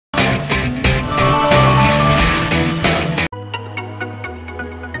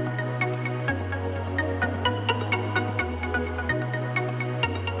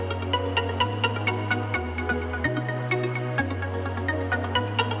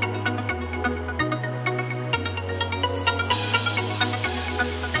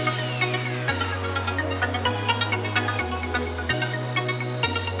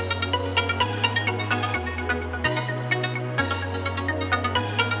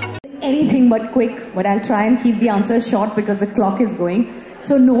anything but quick, but I'll try and keep the answers short because the clock is going.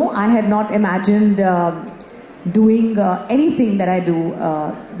 So no, I had not imagined doing anything that I do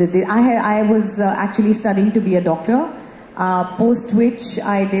this day. I was actually studying to be a doctor, post which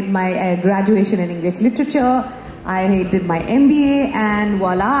I did my graduation in English literature. I did my MBA, and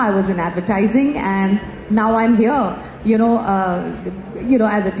voila, I was in advertising, and now I'm here, as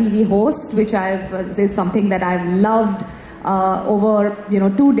a TV host, which is something that I've loved over,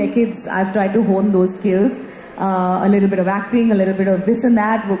 2 decades. I've tried to hone those skills, a little bit of acting, a little bit of this and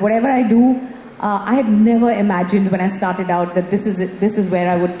that, but whatever I do, I had never imagined when I started out that this is where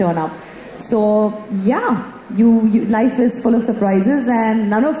I would turn up. So yeah, life is full of surprises, and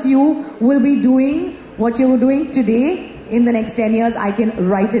none of you will be doing what you were doing today in the next 10 years. I can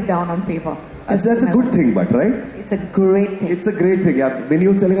write it down on paper. That's a good thing, but right? It's a great thing. It's a great thing, yeah. Minnie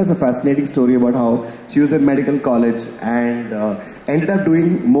was telling us a fascinating story about how she was in medical college and ended up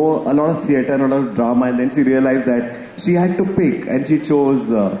doing a lot of theatre and a lot of drama, and then she realized that she had to pick, and she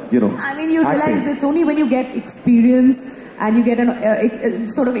chose, I mean, you realize it's only when you get experience and you get a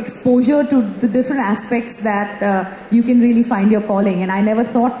sort of exposure to the different aspects that you can really find your calling. And I never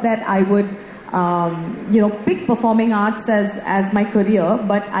thought that I would pick performing arts as my career,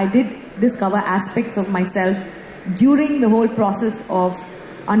 but I did discover aspects of myself during the whole process of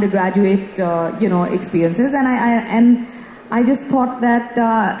undergraduate, experiences, and I just thought that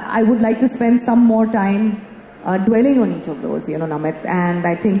I would like to spend some more time dwelling on each of those, Namit, and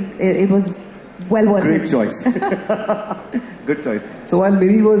I think it was well worth it. Great choice. Good choice. So while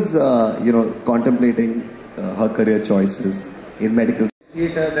Minnie was, contemplating her career choices in medical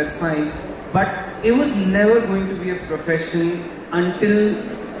theatre, that's fine. But it was never going to be a profession until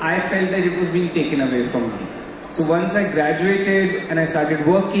I felt that it was being taken away from me. So once I graduated and I started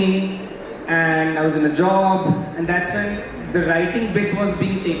working and I was in a job, and that's when the writing bit was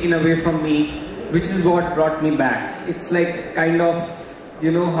being taken away from me, which is what brought me back. It's like kind of,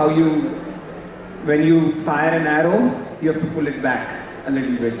 how when you fire an arrow, you have to pull it back a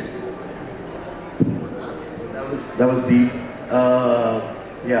little bit. That was deep.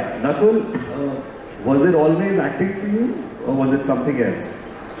 Yeah, Nakuul, was it always acting for you, or was it something else?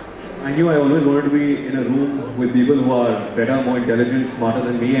 I knew I always wanted to be in a room with people who are better, more intelligent, smarter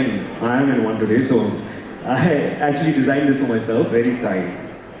than me, and I am in one today, so I actually designed this for myself. Very kind.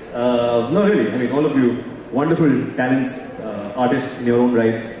 No, really, I mean, all of you, wonderful talents, artists in your own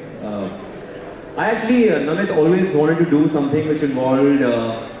rights. I actually, Namit, always wanted to do something which involved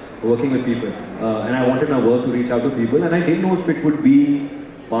working with people, and I wanted my work to reach out to people, and I didn't know if it would be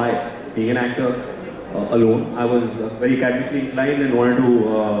by being an actor alone. I was very academically inclined and wanted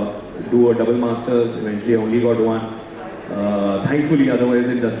to do a double masters. Eventually I only got one. Thankfully, otherwise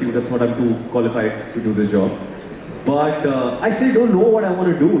the industry would have thought I'm too qualified to do this job. But I still don't know what I want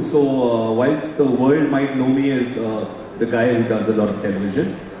to do. So whilst the world might know me as the guy who does a lot of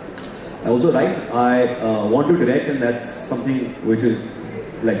television, I also write. I want to direct, and that's something which is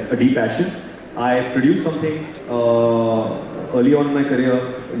like a deep passion. I produced something early on in my career,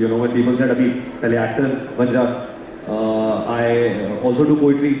 when people said, "Abhi, pehle actor ban ja." I also do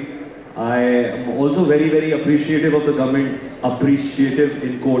poetry. I am also very, very appreciative of the government, appreciative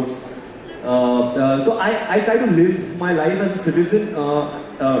in quotes. So I try to live my life as a citizen,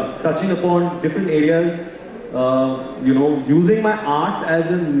 touching upon different areas, using my art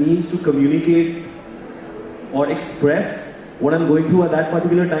as a means to communicate or express what I'm going through at that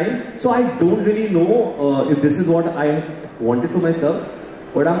particular time. So I don't really know if this is what I wanted for myself,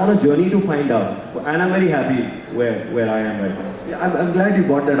 but I'm on a journey to find out, and I'm very happy where I am right now. Yeah, I'm glad you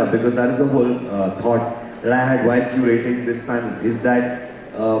brought that up, because that is the whole thought that I had while curating this panel, is that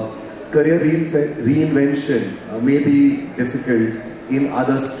career reinvention may be difficult in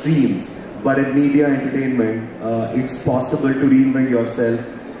other streams, but in media entertainment, it's possible to reinvent yourself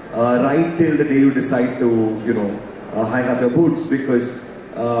right till the day you decide to, hang up your boots, because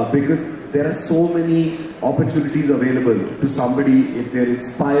there are so many opportunities available to somebody if they're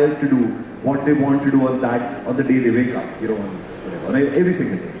inspired to do what they want to do on the day they wake up, on every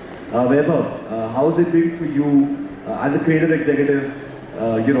single day. Vaibhav, how has it been for you as a creative executive,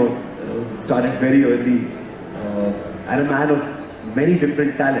 started very early and a man of many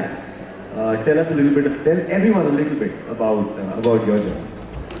different talents? Tell everyone a little bit about your job.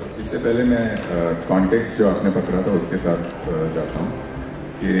 इससे पहले मैं context जो आपने पकड़ा था उसके साथ जाता हूँ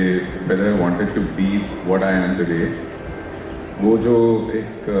कि whether I wanted to be what I am today, वो जो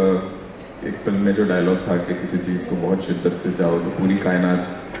एक फिल्म में जो डायलॉग था कि किसी चीज़ को बहुत शिद्दत से चाहो तो पूरी कायनात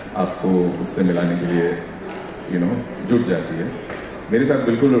आपको उससे मिलाने के लिए जुट जाती है। मेरे साथ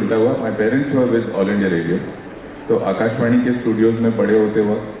बिल्कुल उल्टा हुआ। My parents were with all India radio, तो आकाशवाणी के स्टूडियोज़ में बड़े होते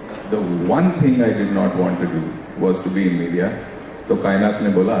वक्त the one thing I did not want to do was to be in media. तो कायनात ने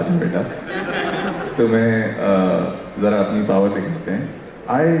बोला आजा बेटा तुम्हें ज़रा अपनी पावर दिखाते हैं.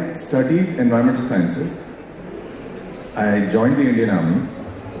 I studied environmental sciences. I joined the Indian Army.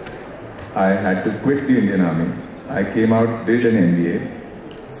 I had to quit the Indian Army. I came out, did an MBA,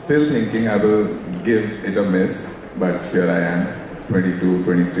 still thinking I will give it a miss, but here I am, 22,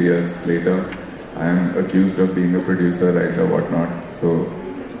 23 years later. I am accused of being a producer, writer, whatnot. So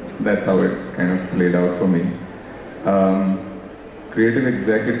that's how it kind of played out for me. Creative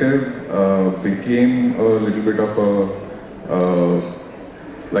executive became a little bit of a,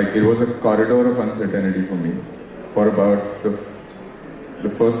 like it was a corridor of uncertainty for me. For about the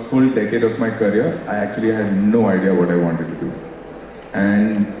first full decade of my career, I actually had no idea what I wanted to do.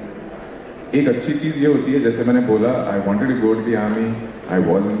 And एक अच्छी चीज़ ये होती है, जैसे मैंने बोला, I wanted to go to the army, I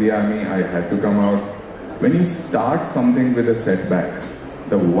was in the army, I had to come out. When you start something with a setback,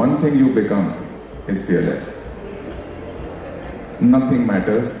 the one thing you become is fearless. Nothing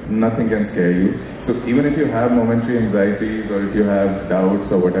matters, nothing can scare you. So even if you have momentary anxieties or if you have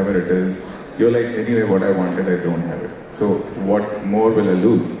doubts or whatever it is, you're like, anyway, what I wanted, I don't have it. So what more will I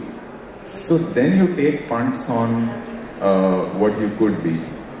lose? So then you take punts on what you could be.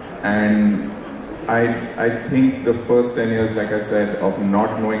 And I think the first 10 years, like I said, of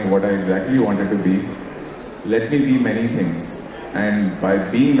not knowing what I exactly wanted to be, let me be many things. And by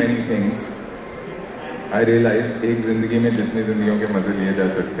being many things, I realized एक जिंदगी में जितनी जिंदगियों के मजे लिए जा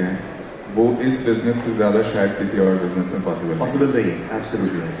सकते हैं, वो इस business से ज़्यादा शायद किसी और business में possible नहीं.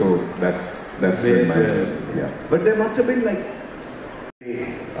 Absolutely. So that's very much, yeah. But there must have been like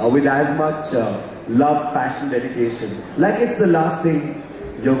with as much love, passion, dedication, like it's the last thing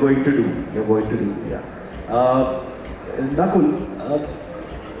you're going to do. Yeah. Nakuul,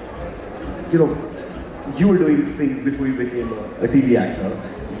 you were doing things before you became a TV actor.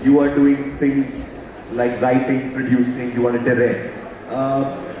 You are doing things like writing, producing, you want to direct.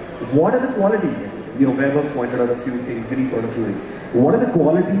 What are the qualities? Vaibhav's pointed out a few things, Vinny's pointed out a few things. What are the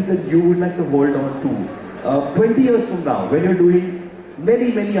qualities that you would like to hold on to 20 years from now, when you're doing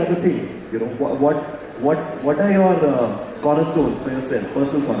many other things? What are your cornerstones for yourself,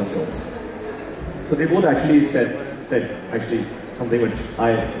 personal cornerstones? So they both actually said actually something which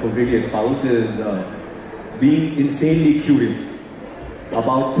I completely espouse is being insanely curious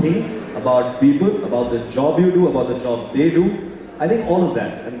about things, about people, about the job you do, about the job they do. I think all of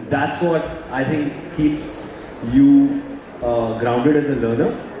that, and that's what I think keeps you grounded as a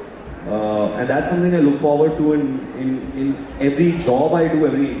learner, and that's something I look forward to in every job I do,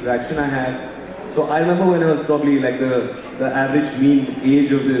 every interaction I have. So I remember when I was probably like the average mean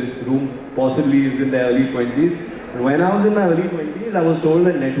age of this room possibly is in the early 20s. And when I was in my early 20s, I was told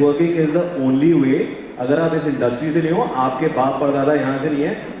that networking is the only way. अगर आप इस industry से नहीं हो, आपके बाप परदादा यहाँ से नहीं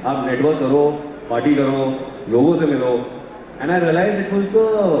है, आप नेटवर्क करो, पार्टी करो, लोगों से मिलो. And I realized it was the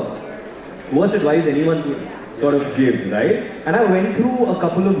worst advice anyone could sort of give, right? And I went through a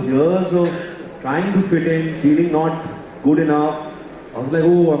couple of years of trying to fit in, feeling not good enough. I was like,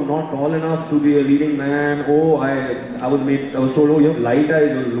 oh, I'm not tall enough to be a leading man. Oh, I was told, oh, you have light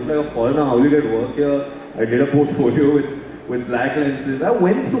eyes, you look like a foreigner, how will you get work here? I did a portfolio with black lenses. I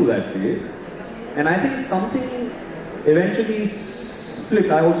went through that phase. And I think something eventually flipped.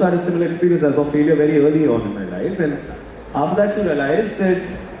 I also had a similar experience. I saw failure very early on in my life. And after that, you realize that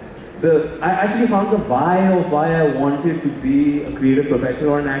I actually found the why of why I wanted to be a creative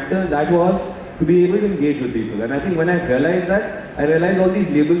professional or an actor. That was to be able to engage with people. And I think when I realized that, I realized all these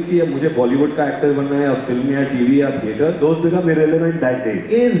labels कि अब मुझे Bollywood का actor बनना है, या film या TV या theatre. Those become irrelevant that day.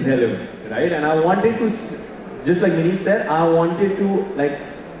 Irrelevant, right? And I wanted to, just like Vinny said, I wanted to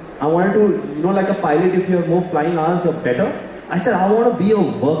like a pilot, if you have more flying hours, you're better. I said, I want to be a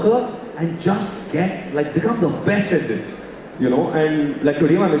worker and just become the best at this, and like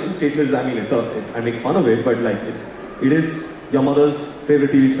today my mission statement is, I mean, I make fun of it, but like it is your mother's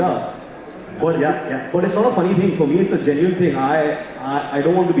favorite TV star. But, but it's not a funny thing. For me, it's a genuine thing. I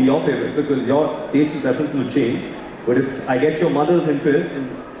don't want to be your favorite because your taste and preferences will change. But if I get your mother's interest,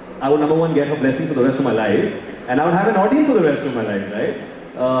 I would, number one, get her blessings for the rest of my life, and I would have an audience for the rest of my life, right?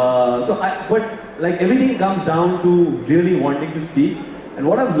 But like everything comes down to really wanting to see, and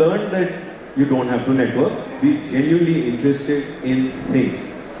what I've learned that you don't have to network, be genuinely interested in things,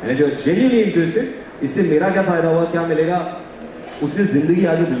 and if you're genuinely interested, इससे मेरा क्या फायदा हुआ, क्या मिलेगा, उससे जिंदगी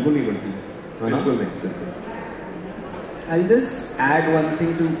आगे बिल्कुल नहीं बढ़ती है, बिल्कुल नहीं. I'll just add one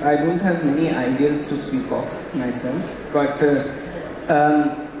thing I don't have many ideals to speak of myself, but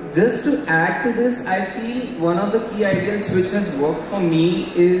just to add to this, I feel one of the key ideals which has worked for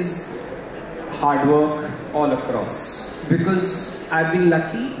me is hard work all across. because I've been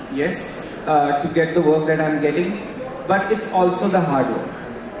lucky, yes, to get the work that I'm getting, but it's also the hard work.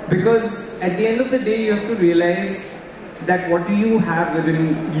 Because at the end of the day, you have to realize that what do you have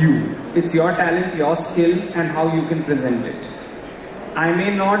within you? It's your talent, your skill, and how you can present it. I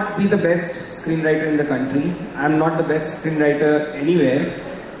may not be the best screenwriter in the country, I'm not the best screenwriter anywhere,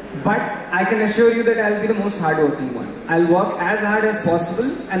 but I can assure you that I'll be the most hardworking one. I'll work as hard as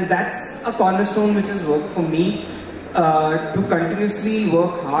possible, and that's a cornerstone which has worked for me, to continuously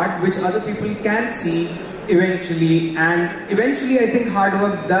work hard, which other people can see eventually, and eventually I think hard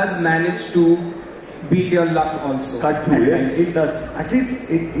work does manage to beat your luck also. Cut through, yeah, it does. Actually,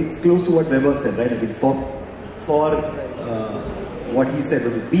 it's close to what Weber said, right? I mean, for what he said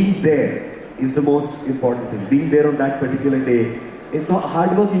was being there is the most important thing. Being there on that particular day. It's not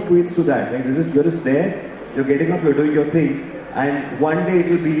hard work equates to that, right? You're just there, you're getting up, you're doing your thing, and one day it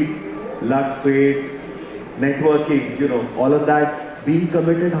will be luck, fate, networking, you know, all of that. Being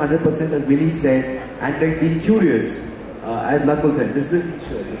committed 100%, as Vinny said, and then being curious, as Nakuul said. This is a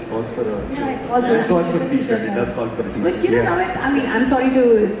t-shirt. This calls for a. Yeah, it calls for a t-shirt. It does call for a t-shirt. But you know, Namit, I mean, I'm sorry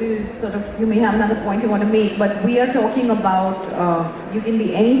to sort of, you may have another point you want to make, but we are talking about you can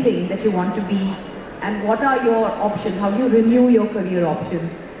be anything that you want to be, and what are your options? How do you renew your career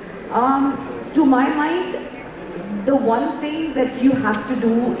options? To my mind, the one thing that you have to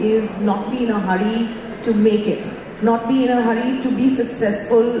do is not be in a hurry to make it. Not be in a hurry to be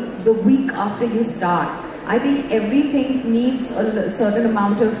successful the week after you start. I think everything needs a certain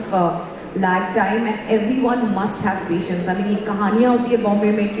amount of lag time, and everyone must have patience. I mean, कहानियाँ होती है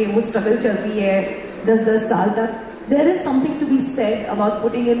बॉम्बे में कि वो struggle चलती है 10-10 साल तक. There is something to be said about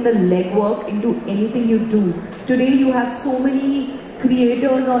putting in the legwork into anything you do. Today you have so many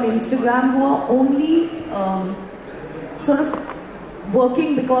creators on Instagram who are only sort of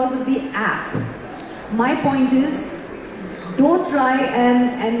working because of the app. My point is, don't try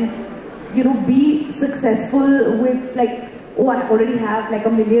and you know, be successful with like, oh, I already have like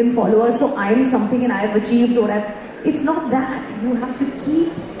 1 million followers, so I'm something and I've achieved or I've... It's not that. You have to keep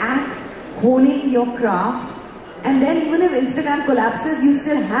at honing your craft, and then even if Instagram collapses, you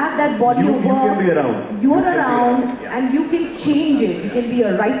still have that body of work. You can be around. You're around, and you can change it. You can be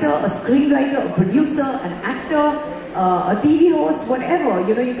a writer, a screenwriter, a producer, an actor, a TV host, whatever.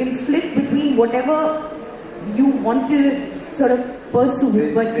 You know, you can flip between whatever you want to sort of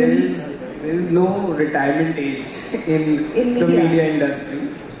pursue. But there is no retirement age in the media industry.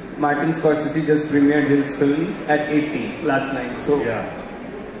 Martin Scorsese just premiered his film at 80 last night. So yeah.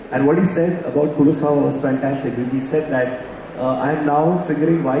 And what he said about Kurosawa was fantastic. He said that I'm now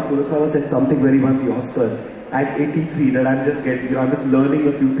figuring why Kurosawa said something when he won the Oscar at 83, that I'm just getting, you know, I'm just learning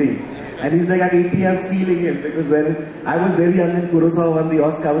a few things. And he's like, at 80 I'm feeling him, because when I was very young and Kurosawa won the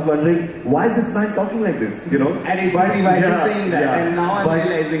Oscar, I was wondering, why is this man talking like this, you know? At 83, why is he saying that? And now I'm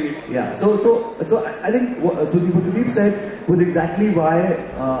realizing it. Yeah, so I think what Sudeep said was exactly why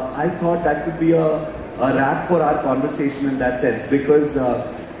I thought that could be a wrap for our conversation in that sense, because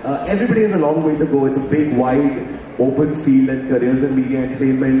everybody has a long way to go. It's a big, wide, open field, and careers in media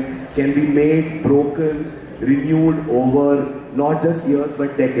entertainment can be made, broken, renewed over not just years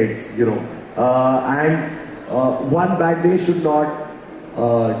but decades, you know. And one bad day should not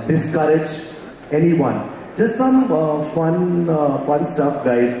discourage anyone. Just some fun stuff,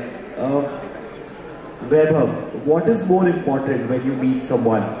 guys. Weber, what is more important when you meet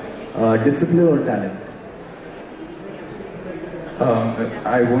someone, discipline or talent?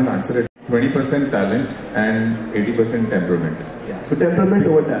 I won't answer it. 20% talent and 80% temperament. Yeah. So temperament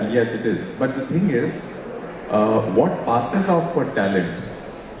over talent. Yes, it is. But the thing is, what passes off for talent,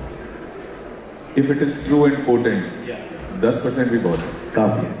 if it is true and potent, 10% we bought.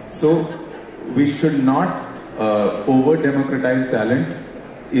 Kafi. So we should not over-democratize talent,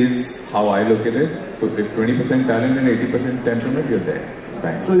 is how I look at it. So if 20% talent and 80% temperament, you're there.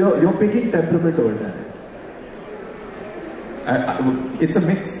 Thanks. So you're picking temperament over talent. It's a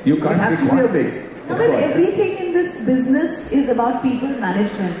mix. You can't. It has to be a mix. No, but everything in this business is about people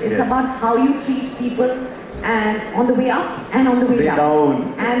management. It's about how you treat people, and on the way up and on the way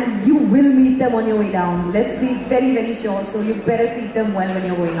down. And you will meet them on your way down. Let's be very, very sure. So you better treat them well when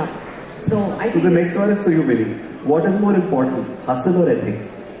you're going up. So I think the next one is for you, Vinny. What is more important, hustle or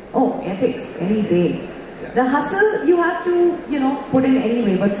ethics? Oh, ethics, any day. The hustle you have to, you know, put in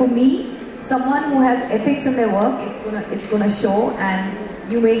anyway. But for me, someone who has ethics in their work, it's gonna show,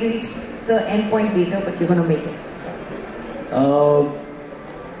 and you may reach the end point later, but you're gonna make it.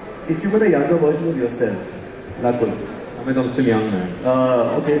 If you were a younger version of yourself, Nakuul. I'm still young, man.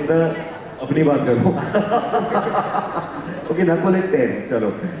 Okay, अपनी बात करो. Okay, Nakuul at 10,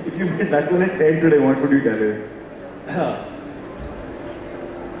 chalo. If you met Nakuul at 10 today, what would you tell him?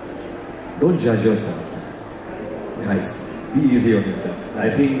 Don't judge yourself. Nice. Be easy on yourself. I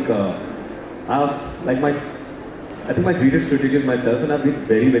think I think my greatest critic is myself, and I've been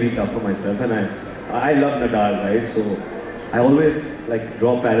very, very tough on myself. And I love Nadal, right? So I always like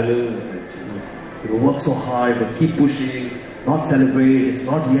draw parallels. You work so hard, but keep pushing, not celebrate. It's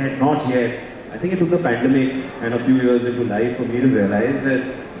not yet, not yet. I think it took the pandemic and a few years into life for me to realize that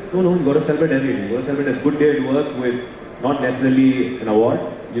no, you got to celebrate every day. You got to celebrate a good day at work with not necessarily an award.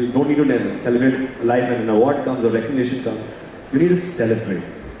 You don't need to celebrate life when an award comes or recognition comes. You need to celebrate.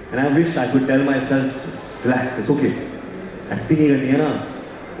 And I wish I could tell myself, relax, it's okay. Acting ही करनी है ना,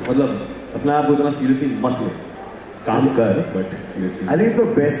 मतलब अपना आप को इतना seriously मत ले. काम कर, but seriously. I think it's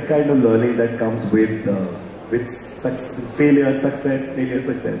the best kind of learning that comes with failure, success,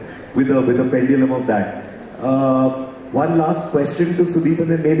 with the pendulum of that. One last question to Sudeep,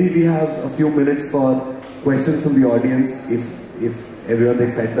 and then maybe we have a few minutes for questions from the audience if everyone's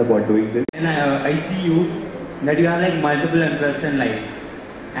excited about doing this. And I see you that you have like multiple interests in life.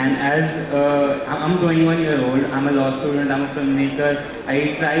 And as I'm 21 years old, I'm a law student, I'm a filmmaker,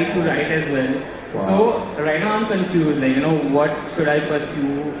 I try to write as well. Wow. So right now I'm confused, like, you know, what should I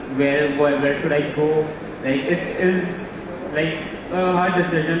pursue, where should I go? Like, it is like a hard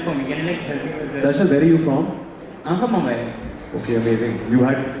decision for me. Can you like help me with this? Darshal, where are you from? I'm from Mumbai. Okay, amazing. You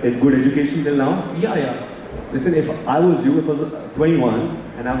had a good education till now? Yeah. Listen, if I was you, it was 21,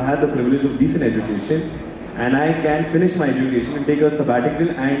 and I've had the privilege of decent education, and I can finish my education and take a sabbatical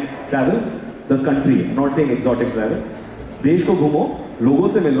and travel the country. I'm not saying exotic travel. देश को घूमो, लोगों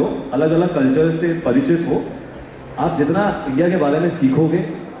से मिलो, अलग-अलग culture से परिचित हो. आप जितना इंडिया के बारे में सीखोगे,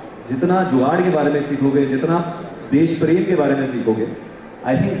 जितना जुगाड़ के बारे में सीखोगे, जितना देश प्रेम के बारे में सीखोगे,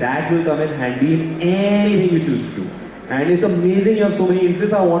 I think that will come in handy in anything you choose to do. And it's amazing you have so many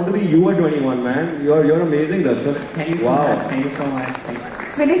interests. I want to be you at 21, man. You're amazing, Darshal. Thank you so much. Thank you so much.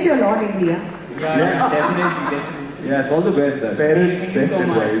 Finish your law degree. Yeah, definitely. Yes, all the best, Darshal. Parents, Thank you best so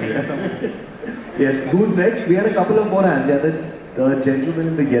much. advice. Thank you so much. Yes, who's next? We had a couple of more hands. Yeah, the gentleman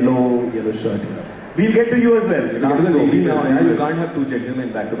in the yellow shirt here. We'll get to you as well. Last lady now, yeah, you can't have two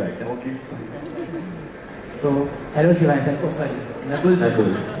gentlemen back to back. Yeah? Okay. So, hello Shiva, I said, oh sorry, Nakuul.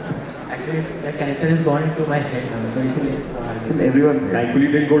 Actually, that character has gone into my head now, so It's in everyone's head. Thankfully,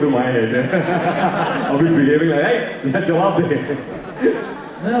 it didn't go to my head. I'll be behaving like, hey, जवाब दे.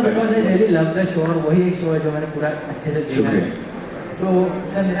 No, because I really love the show और वही एक show है जो मैंने पूरा अच्छे से देखा है. So,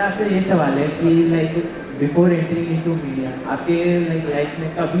 sir, मेरा आपसे ये सवाल है कि like before entering into media, आपके like life में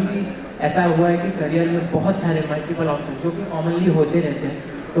कभी भी ऐसा हुआ है कि career में बहुत सारे multiple options जो कि commonly होते रहते हैं,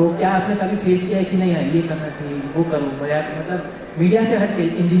 तो क्या आपने कभी फेस किया है कि नहीं यार ये करना चाहिए, वो करो, या मतलब मीडिया से हट के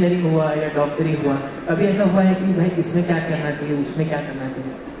इंजीनियरिंग हुआ या डॉक्टरी हुआ, कभी ऐसा हुआ है कि भाई इसमें क्या करना चाहिए, उसमें क्या करना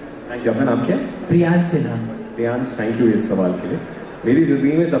चाहिए? Thank you. आपका नाम क्या है? प्रियांश सिन्हा. प्रियांश, थैंक यू इस सवाल के लिए. मेरी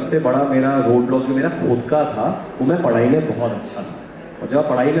ज़िंदगी में सबसे बड़ा मेरा रोड ब्लॉक जो मेरा खुद का था, वो मैं पढ़ाई में बहुत अच्छा था. और जब आप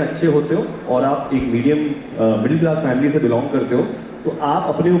पढ़ाई में अच्छे होते हो और आप एक मिडिल क्लास फैमिली से बिलोंग करते हो, तो आप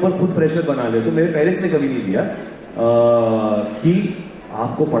अपने ऊपर खुद प्रेशर बना लेते हो. मेरे पेरेंट्स ने कभी नहीं दिया कि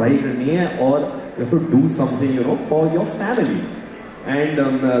आपको पढ़ाई करनी है और you have to do something you know for your family. And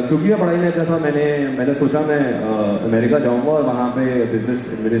क्योंकि मैं पढ़ाई में अच्छा था, मैंने सोचा मैं अमेरिका जाऊंगा और वहाँ पे बिजनेस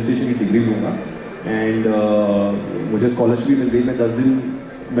एडमिनिस्ट्रेशन की डिग्री लूँगा. एंड मुझे स्कॉलरशिप भी मिल गई. मैं 10 दिन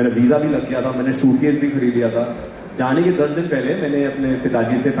मेरा वीज़ा भी लग गया था, मैंने सूटकेस भी खरीद लिया था. जाने के 10 दिन पहले मैंने अपने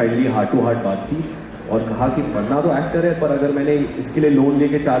पिताजी से फाइनली हार्ट टू हार्ट बात की और कहा कि बनना तो एक्टर है, पर अगर मैंने इसके लिए लोन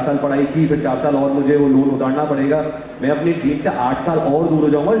लेके 4 साल पढ़ाई की, फिर 4 साल और मुझे वो लोन उतारना पड़ेगा, मैं अपनी ड्रीम से 8 साल और दूर हो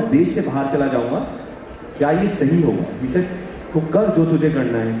जाऊंगा, इस देश से बाहर चला जाऊंगा, क्या ये सही होगा? इसे तो कर जो तुझे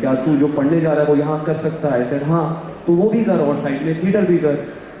करना है, क्या तू जो पढ़ने जा रहा है वो यहाँ कर सकता है? ऐसे हाँ, तो वो भी कर और साइड में थिएटर भी कर.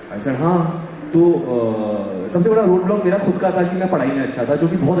 ऐसे हाँ. तो सबसे बड़ा रोड ब्लॉक मेरा खुद का था कि मैं पढ़ाई में अच्छा था, जो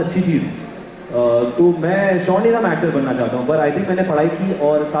कि बहुत अच्छी चीज़ है. तो मैं श्योर नहीं था मैं एक्टर बनना चाहता हूँ, पर आई थिंक मैंने पढ़ाई की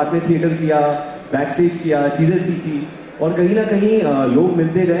और साथ में थिएटर किया, बैक स्टेज किया, चीज़ें सीखी और कहीं ना कहीं लोग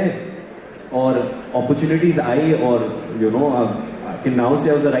मिलते गए और अपॉर्चुनिटीज़ आई और you know I can now से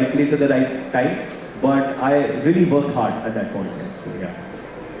I was the right place at the right time, but I really work hard at that point. सो या,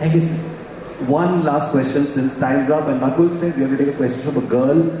 thank you sir. One last question since time's up, and Nakuul says we have to take a question from a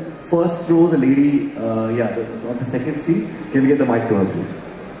girl. First row, the lady, on the second seat. Can we get the mic to her, please?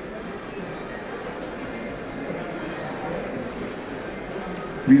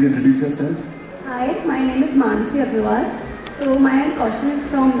 Please introduce yourself. Hi, my name is Mansi Agarwal. So my question is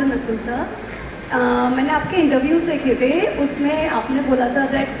from the Nakuul sir. मैंने आपके interviews देखे थे, उसमें आपने बोला था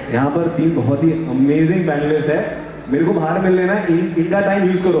that यहाँ पर 3 बहुत ही अमेजिंग पैनलिस्ट है. मेरे को बाहर मिल लेना, इनका टाइम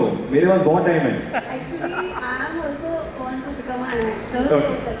यूज करो, मेरे पास बहुत टाइम है. actually I am also want to become an actor. So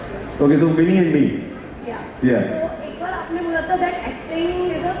that's it. Okay, so Winnie and me. Yeah. Yeah. So एक बार आपने बोला था that acting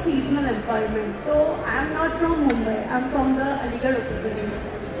is a seasonal employment. So I am not from Mumbai. I am from the Aligarh locality.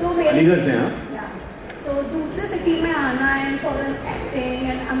 So मेरे अलीगढ़ से हाँ? Yeah. So दूसरे city में आना and for the acting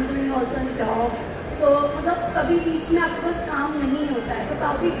and I'm doing also a job. So मतलब कभी बीच में आपके पास काम नहीं होता है तो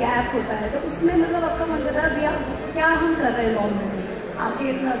काफ़ी गैप होता है तो उसमें मतलब आपका मन करता है भैया क्या हम कर रहे हैं लॉन्ग में आके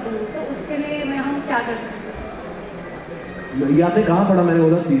इतना दूर तो उसके लिए मैं हम क्या कर सकते हैं? ये आपने कहाँ पढ़ा? मैंने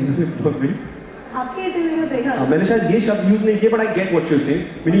बोला सीजनल एम्प्लॉयमेंट. आपके इंटरव्यू में देखा मैंने शायद ये शब्द यूज नहीं किया, but I get what you're saying.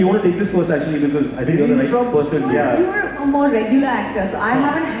 Meaning you want to take this first actually because I think you're the right person. Yeah. You're a more regular actor, so I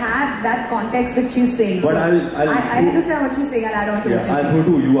haven't had that context that she's saying. But so I understand what she's saying. I'll add on to it. I'll go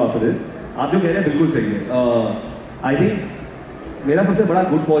to you after this. आप जो कह रहे हैं बिल्कुल सही है. I think मेरा सबसे बड़ा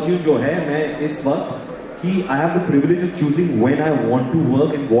good fortune जो है मैं इस वक्त कि I have the privilege of choosing when I want to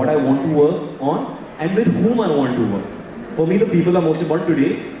work and what I want to work on and with whom I want to work. For me the people are most important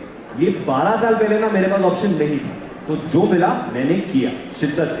today. ये 12 साल पहले ना मेरे पास option नहीं था तो जो मिला मैंने किया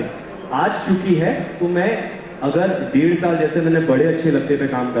शिद्दत से. आज क्योंकि है तो मैं अगर 1.5 साल जैसे मैंने बड़े अच्छे लगते पे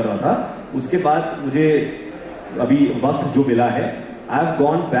काम कर रहा था उसके बाद मुझे अभी वक्त जो मिला है I have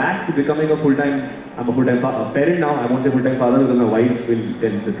gone back to becoming a full-time. I'm a full-time parent now. I won't say full-time father because my wife will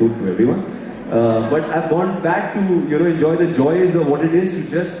tell the truth to everyone. But I've gone back to enjoy the joys of what it is to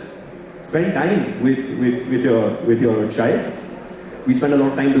just spend time with your child. We spend a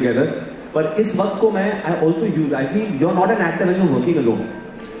lot of time together. But इस वक्त को मैं I also use. I feel you're not an actor when you're working alone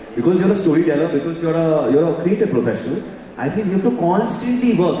because you're a storyteller, because you're a creative professional. I feel you have to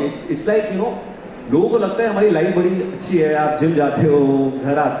constantly work. It's like लोगों को लगता है हमारी life बड़ी अच्छी है, आप gym जाते हो,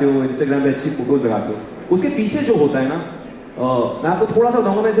 घर आते हो, इंस्टाग्राम पे अच्छी फोटोज लगाते हो. उसके पीछे जो होता है ना, मैं आपको थोड़ा सा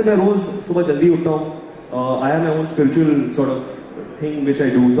बताऊंगा. मैं रोज सुबह जल्दी उठता हूँ. I have my own spiritual sort of thing which I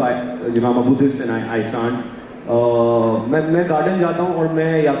do. So I I am a Buddhist and I chant. मैं गार्डन जाता हूँ और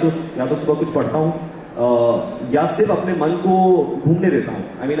मैं या तो सुबह कुछ पढ़ता हूँ या सिर्फ अपने मन को घूमने देता हूँ.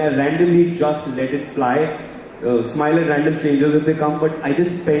 I mean I randomly just let it fly, smile at random strangers if they come, but I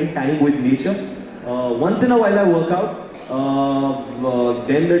just spend time with nature. Once in a while I work out.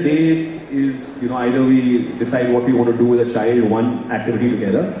 Then the days is either we decide what we want to do with a child, one activity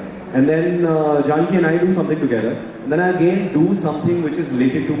together, and then Janki and I do something together, and then I again do something which is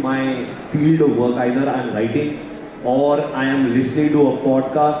related to my field of work. Either I'm writing, or I am listening to a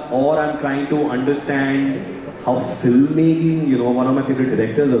podcast, or I'm trying to understand how filmmaking, one of my favorite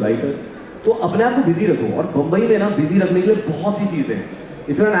directors or writers. तो अपने आप को busy रखो. और बम्बई में ना busy रखने के लिए बहुत सी चीजें हैं.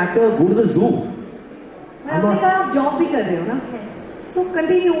 If you are an actor, go to the zoo. आपने कहा आप जॉब भी कर रहे हो ना, सो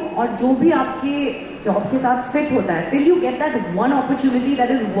कंटिन्यू. और जो भी आपके जॉब के साथ फिट होता है, till you get that one opportunity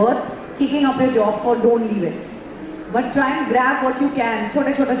that is worth kicking up your job for, don't leave it, but try and grab what you can,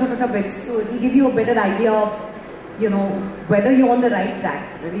 छोटा bits, so it will give you a better idea of whether you're on the right track,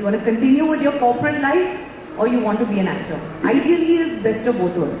 whether you want to continue with your corporate life or you want to be an actor. Ideally, is best of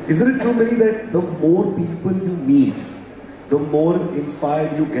both worlds. Isn't it true, Mary, that the more people you meet, the more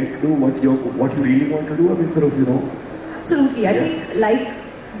inspired you get to do what you really want to do? I mean, sort of, Absolutely. I think, like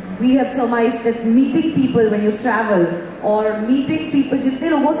we have surmised, that meeting people when you travel or meeting people, जितने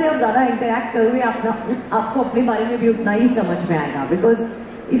लोगों से आप ज़्यादा interact करोगे, आपको अपने बारे में भी उतना ही समझ में आएगा. Because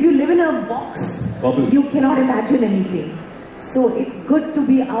if you live in a box, you cannot imagine anything. So it's good to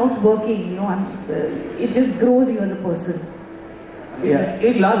be out working, it just grows you as a person. Yeah.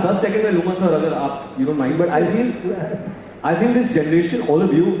 एक last 10 सेकंड में लूँगा सर अगर आप you don't mind, but I feel this generation, all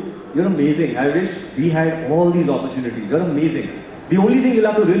of you, you're amazing. I wish we had all these opportunities. You're amazing. The only thing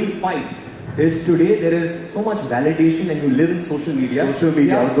you'll have to really fight is today there is so much validation and you live in social media. I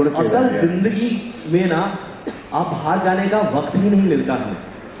was going to say that. असल जिंदगी में ना आप बाहर जाने का वक्त ही नहीं मिलता हमें.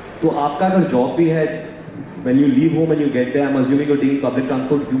 तो आपका अगर जॉब भी है, when you leave home and you get there, I'm assuming you're taking public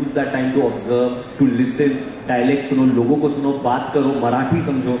transport, use that time to observe, to listen, dialect सुनो, लोगों को सुनो, बात करो, मराठी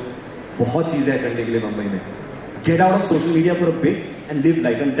समझो. बहुत चीज़ें हैं करने के लिए मुंबई में. Get out of social media for a bit and live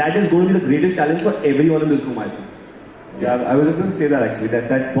life, and that is going to be the greatest challenge for everyone in this room, I think. Yeah, I was just going to say that actually,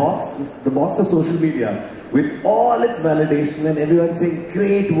 that box, the box of social media, with all its validation and everyone saying,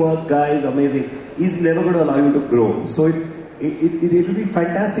 great work guys, amazing, is never going to allow you to grow. So it'll be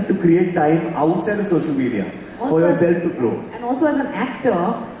fantastic to create time outside of social media also for yourself to grow. And also as an actor,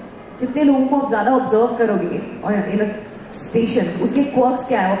 जितने लोगों को आप ज़्यादा observe करोगे और in a station, उसके quirks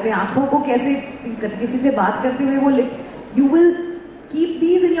क्या है, अपने आँखों को कैसे किसी से बात करते हुए वो you will keep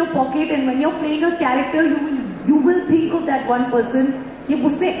these in your pocket, and when you're playing a character, you will think of that one person कि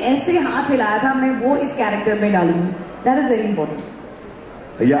उसने ऐसे हाथ हिलाया था, मैं वो इस character में डालूँ. That is very important.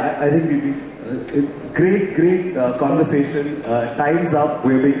 Yeah, I think we'll be great conversation. Time's up.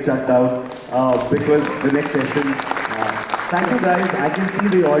 We're being chucked out because the next session Thank you guys. I can see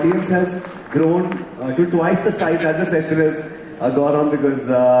the audience has grown to twice the size as the session has gone on because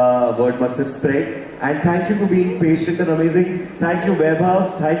word must have spread. And thank you for being patient and amazing. Thank you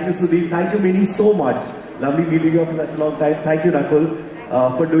Vaibhav, thank you Sudeep, thank you Mini so much. Lovely meeting you for such a long time. Thank you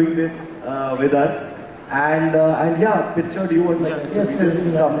Nakuul for doing this with us. And yeah, picture, do you want my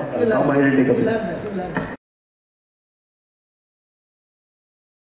Yes, come ahead and take a picture. You love that.